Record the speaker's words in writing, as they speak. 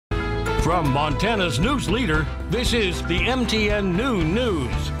From Montana's news leader, this is the MTN Noon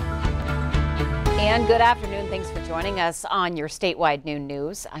News. And good afternoon. Thanks for joining us on your statewide noon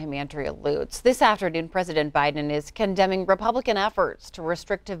news. I'm Andrea Lutz. This afternoon, President Biden is condemning Republican efforts to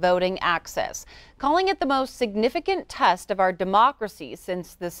restrict voting access, calling it the most significant test of our democracy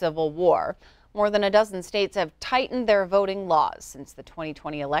since the Civil War. More than a dozen states have tightened their voting laws since the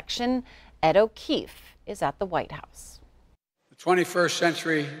 2020 election. Ed O'Keefe is at the White House. The 21st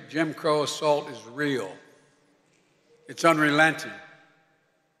century Jim Crow assault is real. It's unrelenting.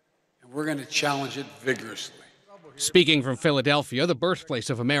 And we're going to challenge it vigorously. Speaking from Philadelphia, the birthplace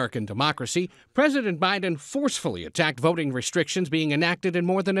of American democracy, President Biden forcefully attacked voting restrictions being enacted in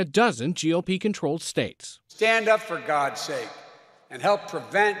more than a dozen GOP-controlled states. Stand up for God's sake and help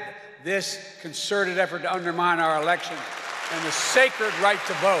prevent this concerted effort to undermine our election and the sacred right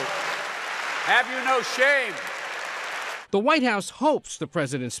to vote. Have you no shame? The White House hopes the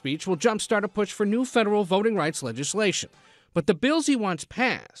president's speech will jumpstart a push for new federal voting rights legislation. But the bills he wants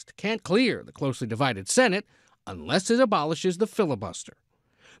passed can't clear the closely divided Senate unless it abolishes the filibuster.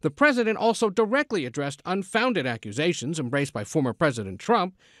 The president also directly addressed unfounded accusations embraced by former President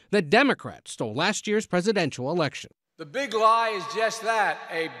Trump that Democrats stole last year's presidential election. The big lie is just that,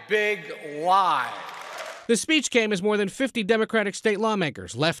 a big lie. The speech came as more than 50 Democratic state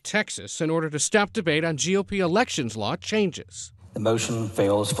lawmakers left Texas in order to stop debate on GOP elections law changes. The motion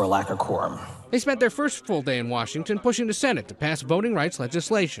fails for lack of quorum. They spent their first full day in Washington pushing the Senate to pass voting rights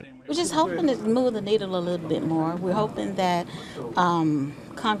legislation. We're just hoping to move the needle a little bit more. We're hoping that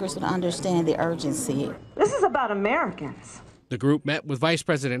Congress would understand the urgency. This is about Americans. The group met with Vice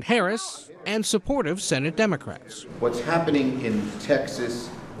President Harris and supportive Senate Democrats. What's happening in Texas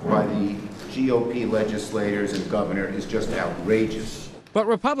by the GOP legislators and governor is just outrageous. But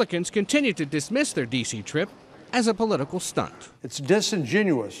Republicans continue to dismiss their D.C. trip as a political stunt. It's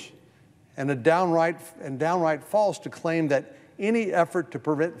disingenuous and downright false to claim that any effort to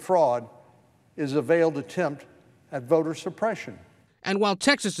prevent fraud is a veiled attempt at voter suppression. And while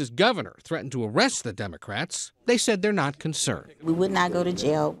Texas's governor threatened to arrest the Democrats, they said they're not concerned. We would not go to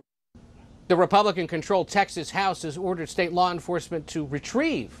jail. The Republican-controlled Texas House has ordered state law enforcement to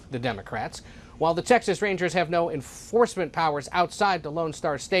retrieve the Democrats, while the Texas Rangers have no enforcement powers outside the Lone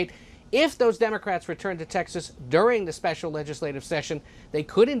Star State. If those Democrats return to Texas during the special legislative session, they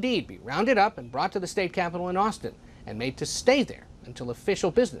could indeed be rounded up and brought to the state capitol in Austin and made to stay there until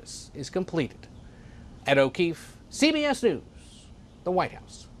official business is completed. Ed O'Keefe, CBS News, the White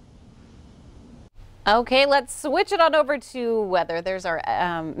House. Okay, let's switch it on over to weather. There's our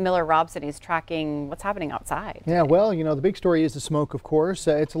Miller Robson. He's tracking what's happening outside. Yeah, well, you know, the big story is the smoke, of course.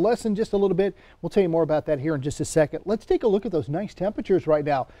 It's a lesson just a little bit. We'll tell you more about that here in just a second. Let's take a look at those nice temperatures right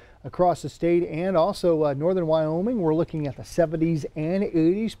now across the state and also northern Wyoming. We're looking at the 70s and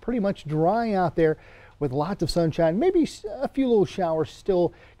 80s. Pretty much dry out there with lots of sunshine, maybe a few little showers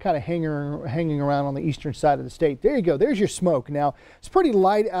still kind of hanging around on the eastern side of the state. There you go. There's your smoke. Now, it's pretty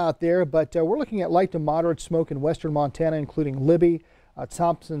light out there, but we're looking at light to moderate smoke in western Montana, including Libby,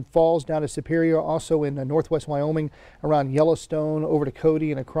 Thompson Falls down to Superior, also in northwest Wyoming, around Yellowstone, over to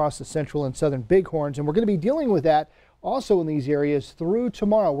Cody, and across the central and southern Bighorns. And we're going to be dealing with that also in these areas through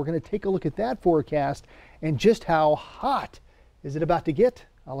tomorrow. We're going to take a look at that forecast and just how hot is it about to get.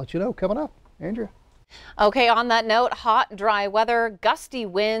 I'll let you know coming up. Andrea. Okay, on that note, hot, dry weather, gusty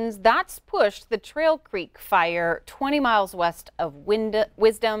winds, that's pushed the Trail Creek fire 20 miles west of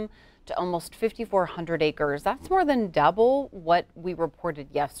Wisdom to almost 5,400 acres. That's more than double what we reported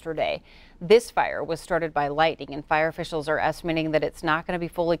yesterday. This fire was started by lightning, and fire officials are estimating that it's not going to be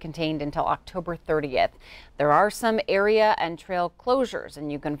fully contained until October 30th. There are some area and trail closures,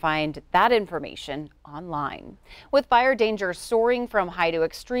 and you can find that information online. With fire danger soaring from high to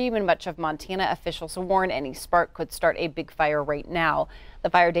extreme in much of Montana, officials warn any spark could start a big fire right now. The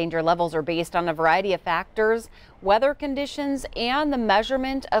fire danger levels are based on a variety of factors, weather conditions, and the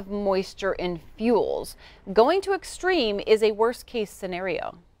measurement of moisture in fuels. Going to extreme is a worst case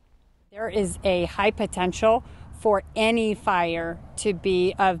scenario. There is a high potential for any fire to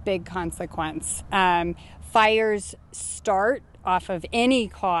be of big consequence. Fires start off of any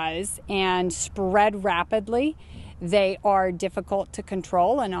cause and spread rapidly. They are difficult to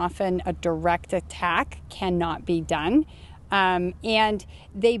control, and often a direct attack cannot be done. And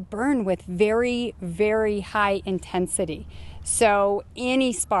they burn with very, very high intensity. So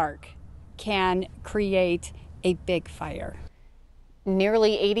any spark can create a big fire.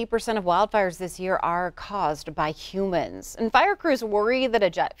 Nearly 80% of wildfires this year are caused by humans, and fire crews worry that a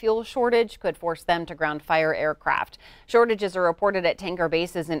jet fuel shortage could force them to ground fire aircraft. Shortages are reported at tanker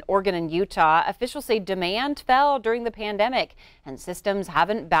bases in Oregon and Utah. Officials say demand fell during the pandemic, and systems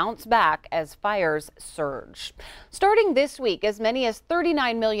haven't bounced back as fires surge. Starting this week, as many as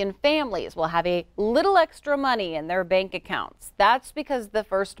 39 million families will have a little extra money in their bank accounts. That's because the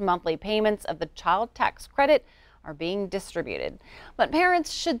first monthly payments of the child tax credit are being distributed. But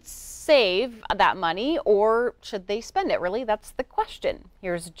parents should save that money, or should they spend it? Really, that's the question.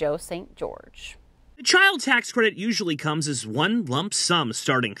 Here's Joe St. George. The child tax credit usually comes as one lump sum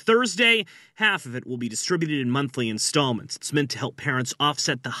starting Thursday. Half of it will be distributed in monthly installments. It's meant to help parents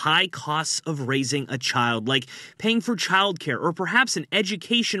offset the high costs of raising a child, like paying for childcare or perhaps an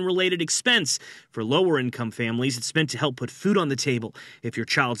education-related expense. For lower-income families, it's meant to help put food on the table. If your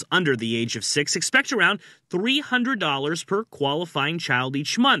child's under the age of 6, expect around $300 per qualifying child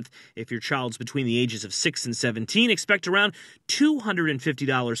each month. If your child's between the ages of 6 and 17, expect around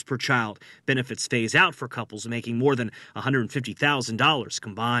 $250 per child. Benefits phase out for couples making more than $150,000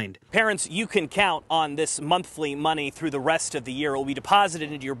 combined. Parents, you can count on this monthly money through the rest of the year. It will be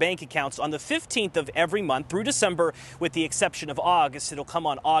deposited into your bank accounts on the 15th of every month through December, with the exception of August. It'll come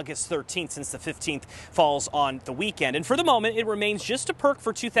on August 13th since the 15th falls on the weekend. And for the moment, it remains just a perk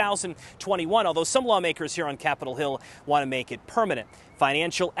for 2021, although some lawmakers here on Capitol Hill want to make it permanent.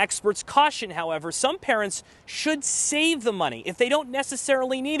 Financial experts caution, however, some parents should save the money if they don't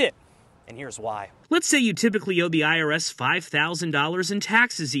necessarily need it. And here's why. Let's say you typically owe the IRS $5,000 in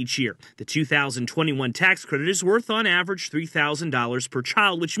taxes each year. The 2021 tax credit is worth on average $3,000 per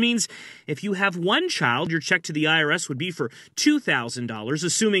child, which means if you have one child, your check to the IRS would be for $2,000,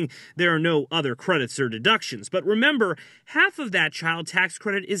 assuming there are no other credits or deductions. But remember, half of that child tax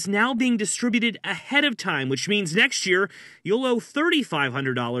credit is now being distributed ahead of time, which means next year you'll owe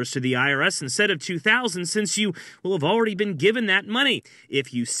 $3,500 to the IRS instead of $2,000, since you will have already been given that money.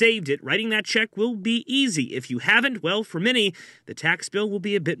 If you saved it, writing that check will be easy. If you haven't, well, for many, the tax bill will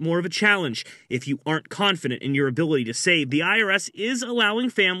be a bit more of a challenge. If you aren't confident in your ability to save, the IRS is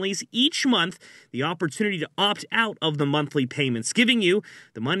allowing families each month the opportunity to opt out of the monthly payments, giving you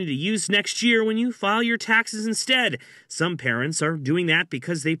the money to use next year when you file your taxes instead. Some parents are doing that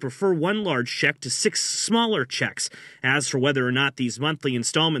because they prefer one large check to 6 smaller checks. As for whether or not these monthly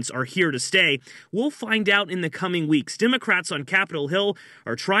installments are here to stay, we'll find out in the coming weeks. Democrats on Capitol Hill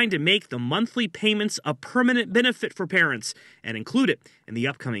are trying to make the monthly payments a permanent benefit for parents and include it in the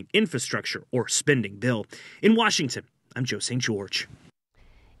upcoming infrastructure or spending bill. In Washington, I'm Joe St. George.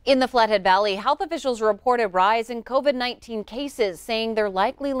 In the Flathead Valley, health officials report a rise in COVID-19 cases, saying they're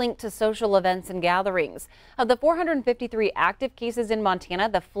likely linked to social events and gatherings. Of the 453 active cases in Montana,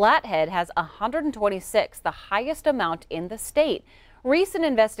 the Flathead has 126, the highest amount in the state. Recent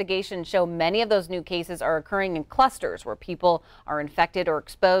investigations show many of those new cases are occurring in clusters where people are infected or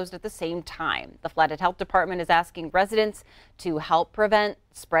exposed at the same time. The Flathead Health Department is asking residents to help prevent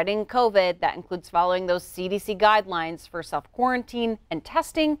spreading COVID. That includes following those CDC guidelines for self-quarantine and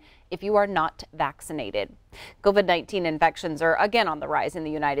testing if you are not vaccinated. COVID-19 infections are again on the rise in the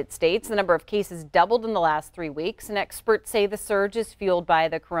United States. The number of cases doubled in the last 3 weeks, and experts say the surge is fueled by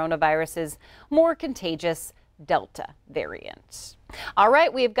the coronavirus's more contagious Delta variant. All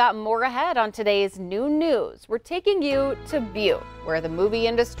right, we've got more ahead on today's Noon News. We're taking you to Butte, where the movie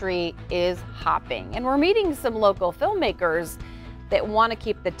industry is hopping, and we're meeting some local filmmakers that want to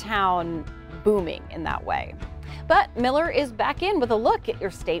keep the town booming in that way. But Miller is back in with a look at your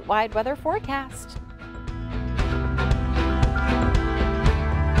statewide weather forecast.